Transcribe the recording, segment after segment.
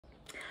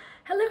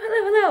Hello,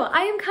 hello, hello.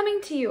 I am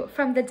coming to you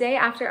from the day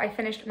after I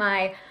finished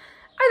my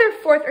either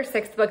fourth or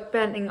sixth book,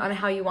 depending on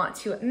how you want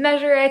to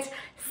measure it.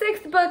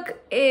 Sixth book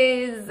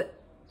is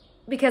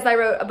because I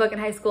wrote a book in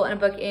high school and a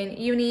book in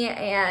uni,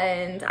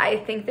 and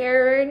I think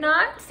they're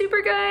not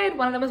super good.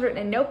 One of them was written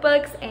in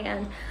notebooks,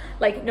 and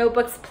like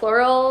notebooks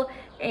plural,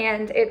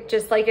 and it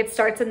just like it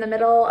starts in the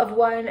middle of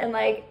one and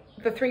like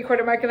the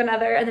 3/4 mark of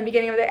another and the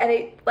beginning of it, and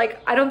it like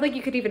I don't think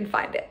you could even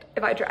find it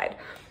if I tried.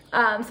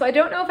 So I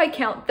don't know if I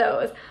count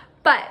those,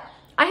 but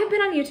I have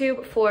been on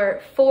YouTube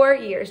for 4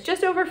 years,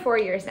 just over 4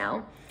 years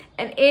now.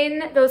 And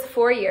in those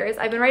 4 years,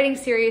 I've been writing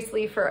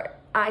seriously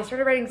I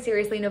started writing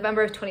seriously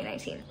November of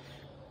 2019.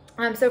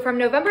 So from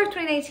November of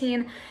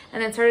 2019,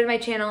 and then started my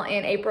channel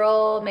in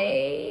April,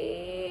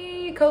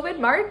 April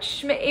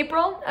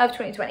of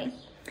 2020.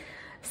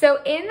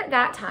 So in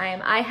that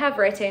time, I have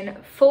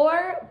written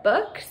 4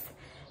 books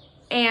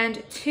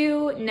and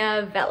 2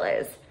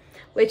 novellas,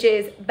 which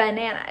is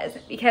bananas,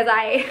 because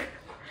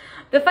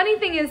the funny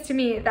thing is to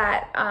me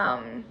that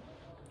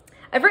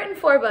I've written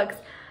 4 books.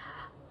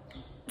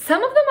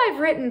 Some of them I've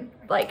written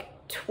like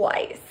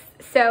twice.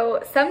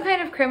 So Some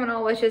Kind of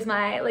Criminal, which is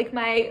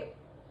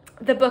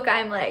the book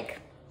I'm like,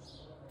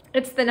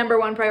 it's the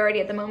 #1 priority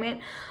at the moment.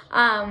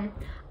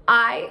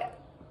 I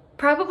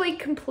probably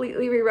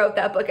completely rewrote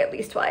that book at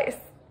least twice.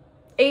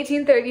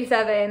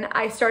 1837,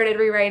 I started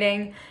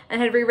rewriting and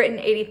had rewritten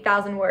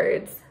 80,000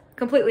 words,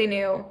 completely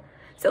new.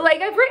 So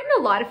like I've written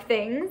a lot of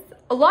things,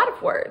 a lot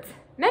of words,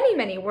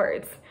 many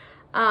words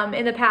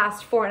in the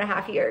past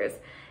 4.5 years.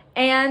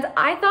 And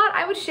I thought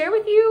I would share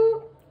with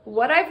you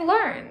what I've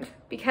learned,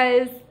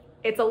 because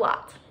it's a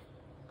lot.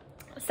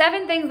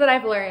 7 things that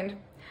I've learned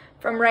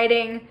from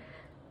writing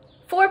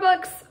 4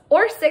 books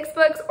or 6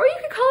 books, or you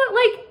could call it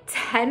like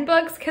 10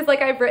 books, because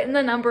like I've written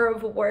the number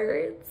of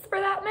words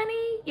for that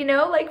many, you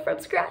know, like from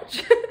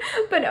scratch.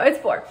 But no, it's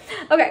 4.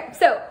 Okay,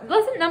 so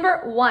lesson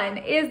number 1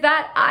 is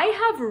that I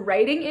have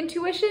writing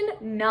intuition,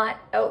 not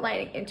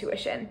outlining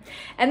intuition.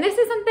 And this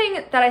is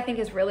something that I think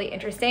is really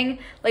interesting.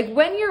 Like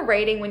when you're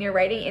writing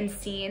in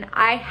scene,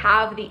 I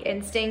have the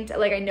instinct,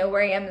 like I know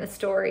where I am in the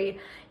story,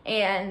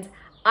 and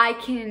I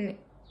can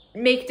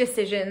make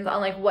decisions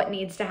on like what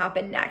needs to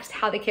happen next,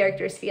 how the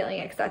character is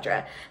feeling,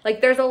 etc. Like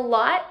there's a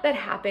lot that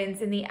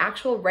happens in the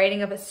actual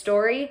writing of a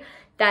story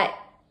that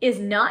is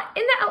not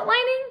in the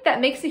outlining that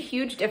makes a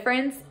huge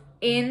difference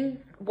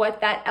in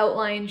what that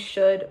outline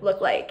should look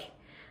like.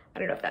 I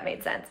don't know if that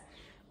made sense.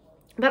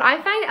 But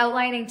I find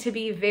outlining to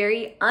be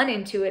very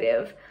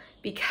unintuitive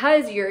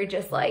because you're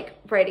just like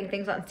writing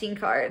things on scene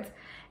cards,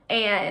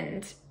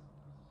 and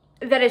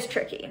that is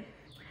tricky.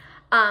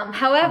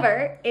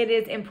 However, it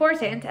is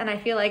important, and I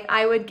feel like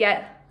I would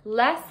get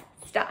less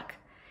stuck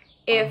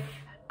if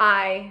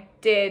I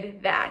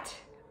did that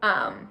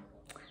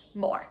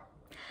more.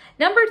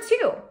 Number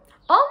 2,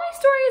 all my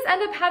stories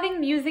end up having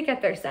music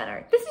at their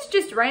center. This is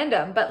just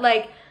random, but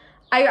like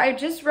I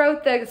just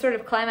wrote the sort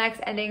of climax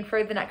ending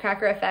for The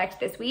Nutcracker Effect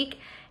this week,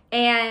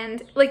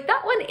 and like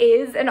that one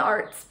is an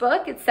arts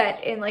book. It's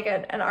set in like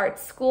an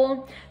arts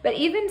school, but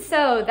even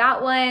so,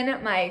 that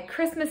one, my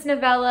Christmas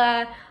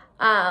novella,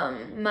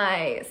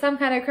 my Some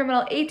Kind of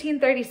Criminal,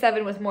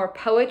 1837 was more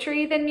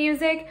poetry than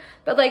music,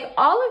 but like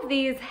all of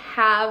these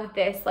have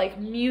this like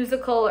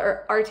musical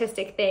or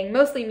artistic thing,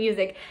 mostly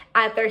music,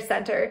 at their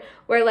center,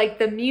 where like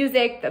the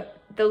music,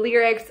 the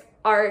lyrics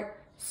are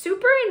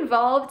super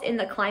involved in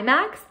the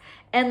climax,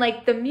 and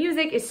like the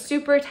music is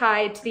super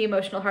tied to the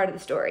emotional heart of the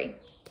story.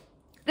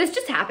 This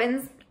just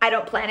happens. I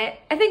don't plan it.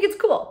 I think it's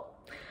cool.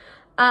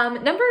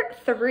 Number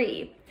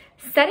 3,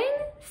 setting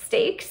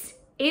stakes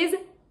is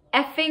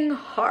effing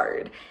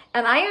hard,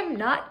 and I am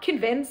not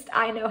convinced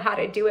I know how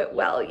to do it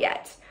well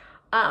yet.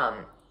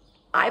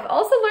 I've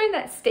also learned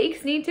that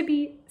stakes need to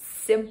be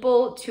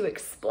simple to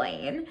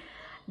explain.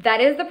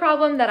 That is the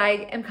problem that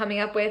I am coming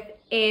up with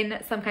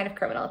in Some Kind of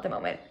Criminal at the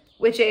moment,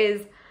 which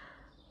is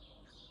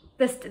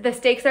the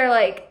stakes are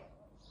like,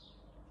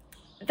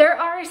 there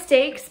are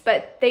stakes,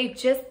 but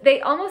they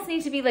almost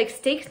need to be like,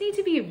 stakes need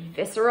to be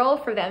visceral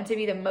for them to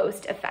be the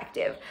most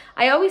effective.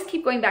 I always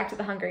keep going back to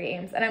the Hunger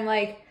Games, and I'm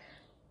like,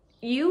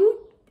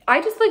 I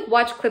just like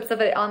watch clips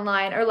of it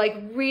online or like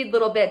read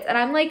little bits, and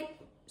I'm like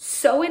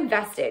so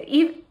invested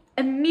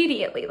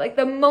immediately. Like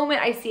the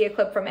moment I see a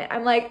clip from it,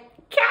 I'm like,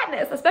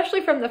 Katniss, especially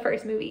from the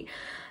first movie,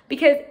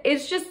 because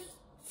it's just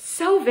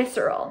so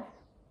visceral.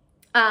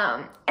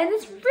 And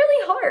it's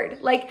really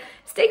hard. Like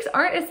stakes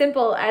aren't as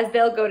simple as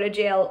they'll go to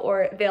jail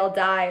or they'll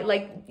die.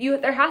 Like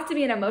there has to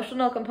be an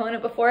emotional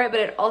component before it,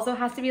 but it also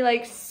has to be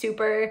like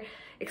super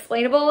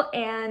explainable,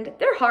 and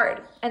they're hard.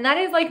 And that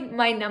is like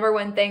my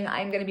 #1 thing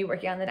I'm going to be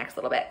working on the next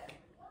little bit.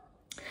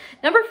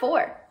 Number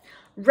 4,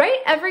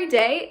 write every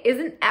day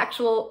isn't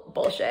actual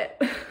bullshit.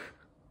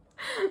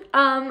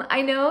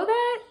 I know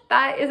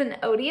that is an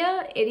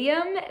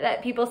idiom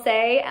that people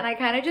say, and I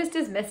kind of just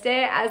dismissed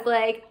it as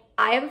like,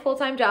 I have a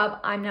full-time job,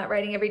 I'm not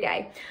writing every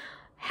day.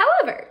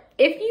 However,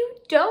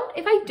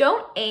 if I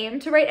don't aim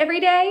to write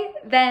every day,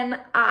 then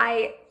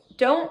I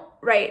don't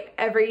write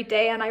every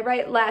day, and I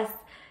write less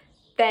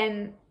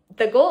than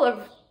the goal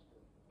of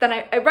then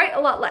I write a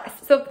lot less.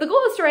 So if the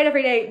goal is to write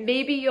every day,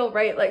 maybe you'll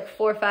write like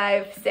 4,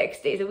 5,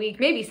 6 days a week,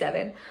 maybe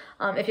 7,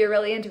 if you're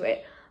really into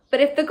it. But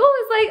if the goal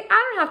is like,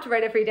 I don't have to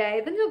write every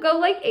day, then you'll go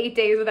like 8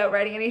 days without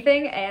writing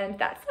anything, and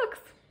that sucks.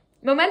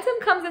 Momentum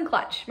comes in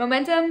clutch.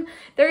 Momentum,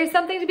 there is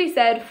something to be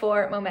said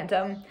for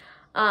momentum,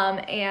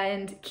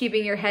 and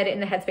keeping your head in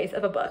the headspace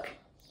of a book.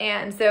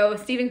 And so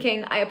Stephen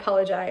King, I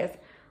apologize.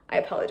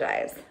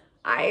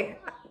 I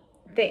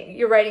think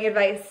your writing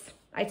advice,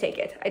 I take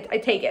it. I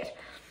take it.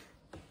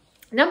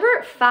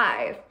 Number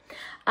 5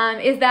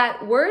 is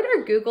that Word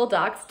or Google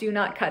Docs do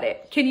not cut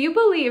it. Can you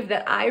believe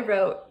that I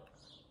wrote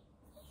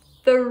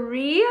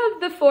 3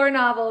 of the 4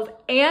 novels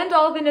and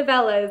all the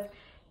novellas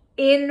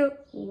in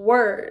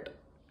Word?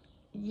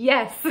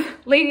 Yes,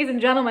 ladies and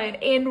gentlemen,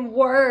 in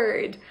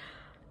Word.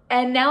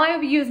 And now I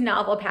use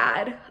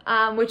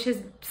NovelPad, which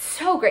is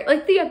so great.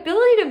 Like the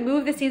ability to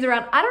move the scenes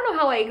around. I don't know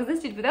how I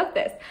existed without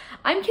this.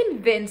 I'm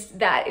convinced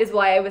that is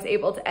why I was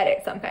able to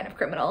edit Some Kind of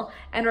Criminal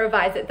and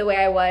revise it the way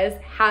I was,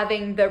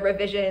 having the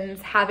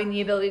revisions, having the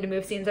ability to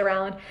move scenes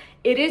around.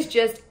 It is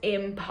just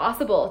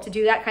impossible to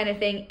do that kind of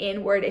thing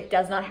in Word. It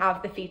does not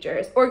have the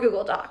features, or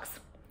Google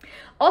Docs.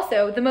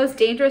 Also, the most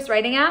dangerous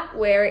writing app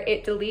where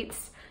it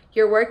deletes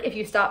your work if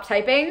you stop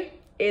typing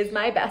is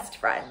my best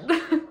friend.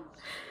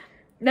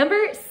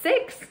 Number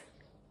 6,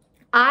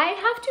 I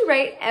have to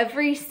write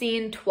every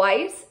scene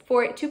twice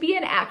for it to be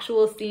an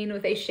actual scene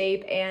with a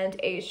shape and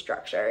a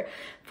structure.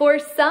 For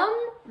some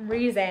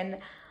reason,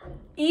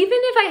 even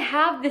if I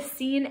have the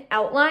scene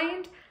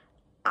outlined,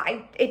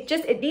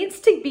 it needs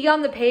to be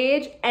on the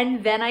page,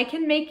 and then I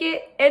can make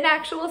it an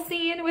actual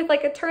scene with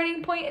like a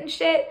turning point and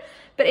shit.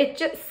 But it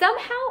just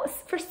somehow,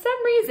 for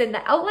some reason,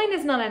 the outline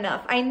is not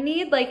enough. I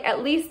need like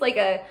at least like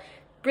a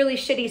really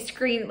shitty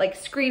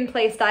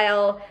screenplay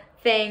style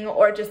thing,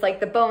 or just like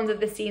the bones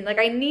of the scene. Like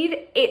I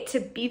need it to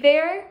be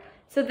there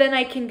so then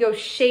I can go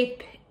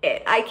shape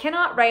it. I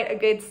cannot write a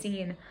good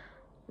scene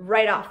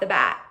right off the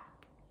bat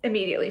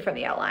immediately from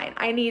the outline.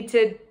 I need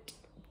to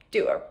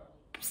do a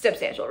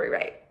substantial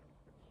rewrite.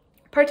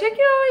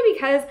 Particularly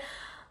because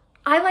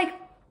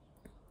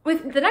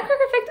with the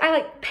Nutcracker Effect, I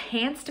like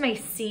pantsed my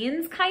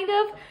scenes kind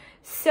of.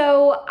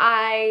 So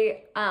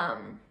I,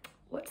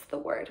 what's the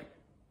word?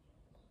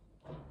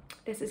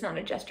 This is not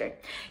a gesture.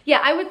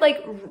 Yeah, I would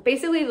like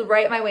basically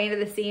write my way into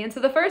the scene. So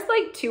the first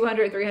like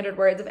 200, 300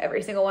 words of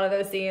every single one of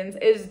those scenes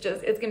is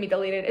just, it's gonna be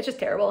deleted. It's just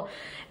terrible.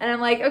 And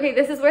I'm like, okay,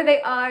 this is where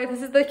they are.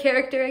 This is the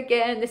character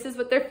again. This is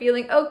what they're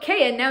feeling.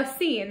 Okay, and now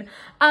scene.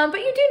 But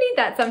you do need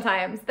that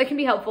sometimes. That can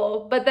be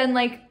helpful. But then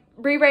like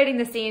rewriting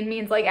the scene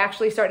means like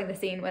actually starting the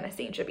scene when a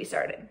scene should be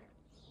started.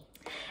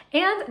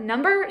 And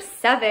number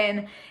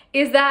 7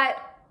 is that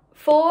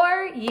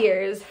 4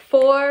 years,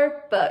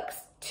 4 books,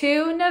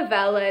 2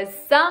 novellas,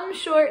 some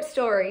short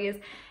stories,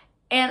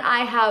 and I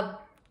have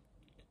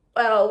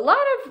a lot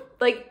of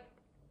like,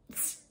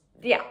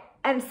 yeah,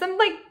 and some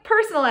like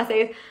personal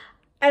essays,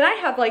 and I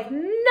have like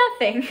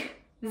nothing,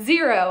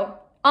 zero,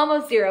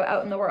 almost zero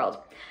out in the world.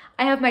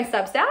 I have my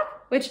Substack,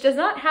 which does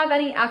not have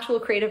any actual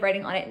creative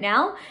writing on it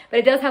now, but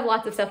it does have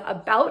lots of stuff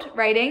about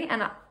writing,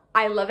 and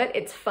I love it.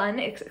 It's fun,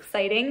 it's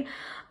exciting.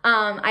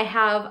 I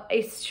have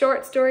a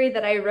short story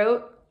that I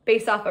wrote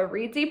based off a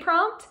Readsy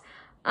prompt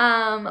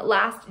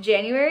last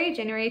January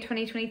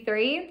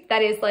 2023,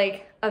 that is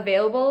like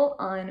available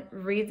on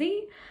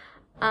Readsy.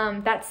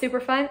 That's super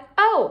fun.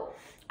 Oh,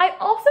 I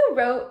also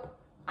wrote,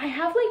 I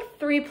have like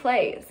 3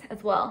 plays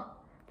as well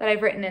that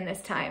I've written in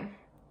this time.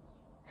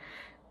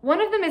 One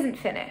of them isn't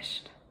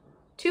finished.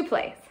 2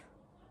 plays.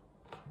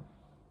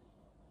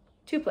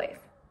 2 plays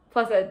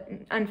plus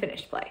an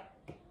unfinished play.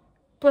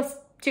 Plus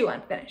 2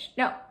 unfinished.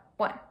 No,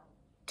 1,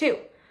 2.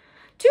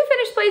 2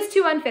 finished plays,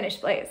 2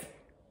 unfinished plays.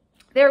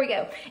 There we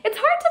go. It's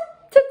hard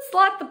to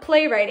slot the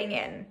playwriting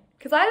in,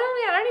 because I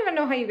don't even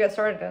know how you get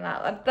started in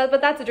that,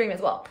 but that's a dream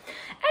as well.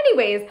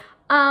 Anyways,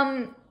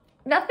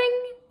 nothing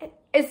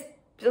is,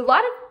 a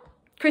lot of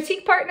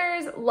critique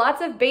partners,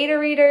 lots of beta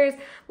readers,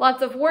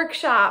 lots of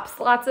workshops,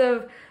 lots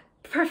of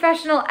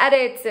professional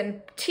edits,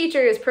 and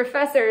teachers,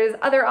 professors,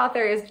 other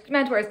authors,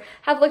 mentors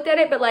have looked at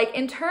it. But like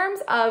in terms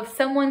of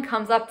someone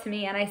comes up to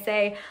me and I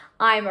say,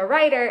 I'm a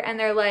writer, and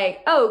they're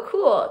like, oh,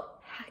 cool.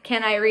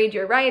 Can I read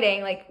your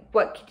writing? Like,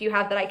 what do you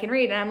have that I can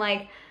read? And I'm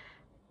like,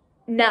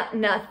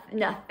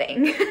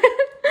 nothing.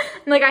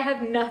 Like, I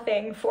have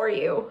nothing for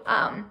you.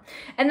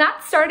 And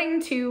that's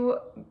starting to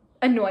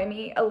annoy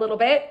me a little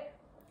bit.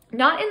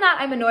 Not in that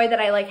I'm annoyed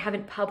that I like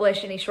haven't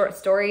published any short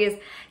stories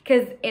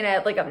because in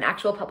a like an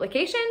actual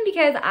publication,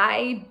 because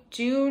I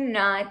do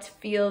not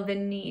feel the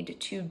need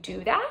to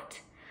do that,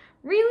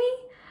 really.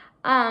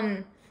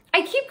 I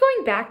keep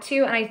going back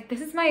to, and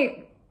this is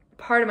my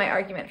part of my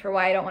argument for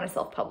why I don't want to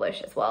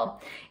self-publish as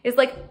well, is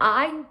like,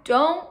 I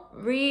don't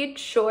read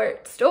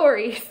short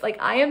stories.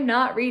 Like, I am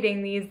not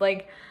reading these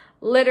like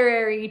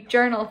literary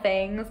journal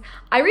things.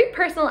 I read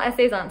personal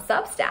essays on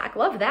Substack,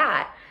 love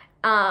that.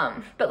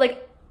 But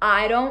like,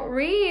 I don't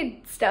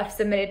read stuff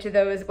submitted to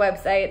those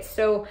websites.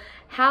 So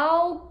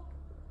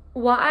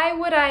why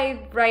would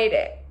I write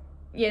it?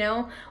 you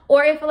know?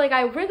 Or if like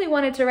I really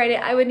wanted to write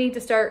it, I would need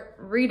to start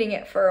reading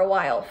it for a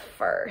while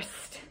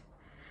first,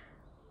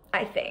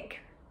 I think.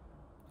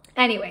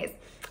 Anyways,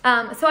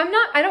 so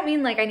I don't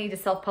mean like I need to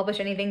self-publish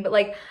anything, but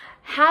like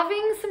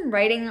having some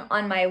writing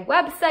on my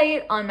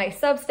website, on my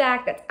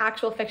Substack, that's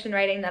actual fiction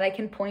writing that I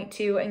can point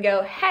to and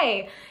go,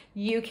 hey,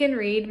 you can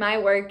read my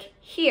work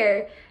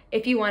here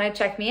if you want to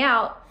check me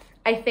out,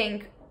 I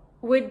think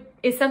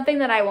is something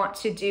that I want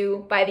to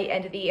do by the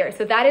end of the year.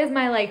 So that is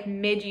my like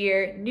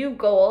mid-year new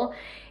goal,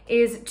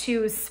 is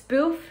to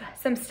spoof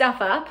some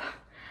stuff up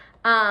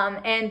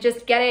and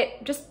just get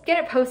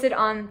it posted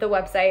on the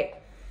website.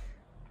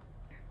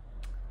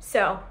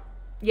 So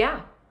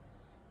yeah,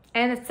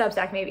 and it's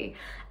Substack maybe.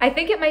 I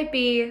think it might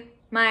be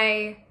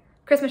my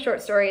Christmas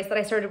short stories that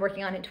I started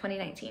working on in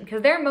 2019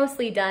 because they're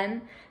mostly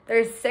done.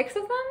 There's 6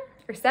 of them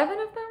or 7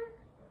 of them.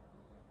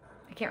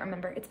 I can't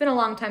remember. It's been a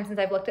long time since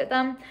I've looked at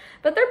them,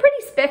 but they're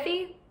pretty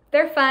spiffy.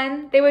 They're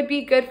fun. They would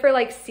be good for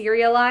like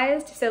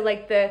serialized. So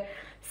like the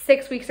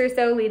 6 weeks or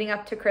so leading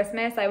up to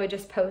Christmas, I would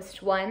just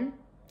post 1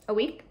 a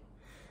week.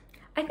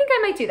 I think I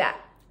might do that.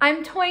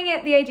 I'm toying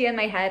the idea in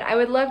my head. I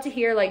would love to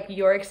hear like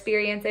your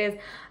experiences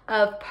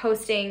of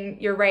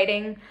posting your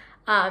writing.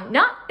 It's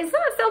not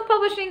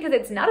self-publishing because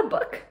it's not a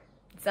book.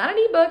 It's not an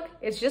ebook.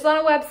 It's just on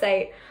a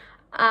website.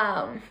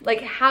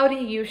 Like how do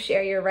you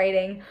share your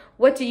writing?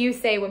 What do you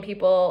say when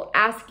people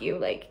ask you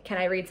like, can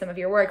I read some of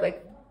your work?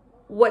 Like,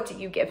 what do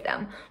you give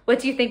them? What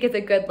do you think is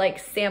a good like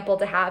sample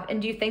to have?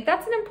 And do you think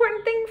that's an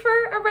important thing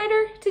for a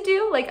writer to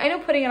do? Like I know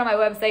putting it on my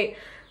website,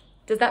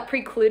 does that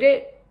preclude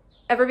it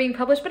ever being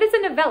published? But it's a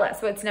novella,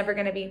 so it's never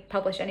gonna be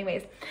published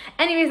anyways.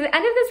 Anyways, the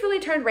end of this really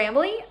turned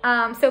rambly,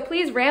 so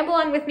please ramble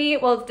on with me.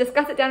 We'll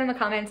discuss it down in the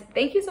comments.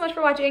 Thank you so much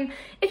for watching.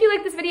 If you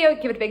like this video,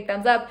 give it a big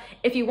thumbs up.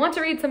 If you want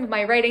to read some of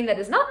my writing that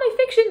is not my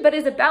fiction, but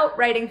is about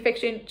writing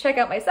fiction, check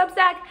out my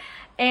Substack,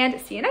 and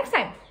see you next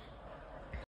time.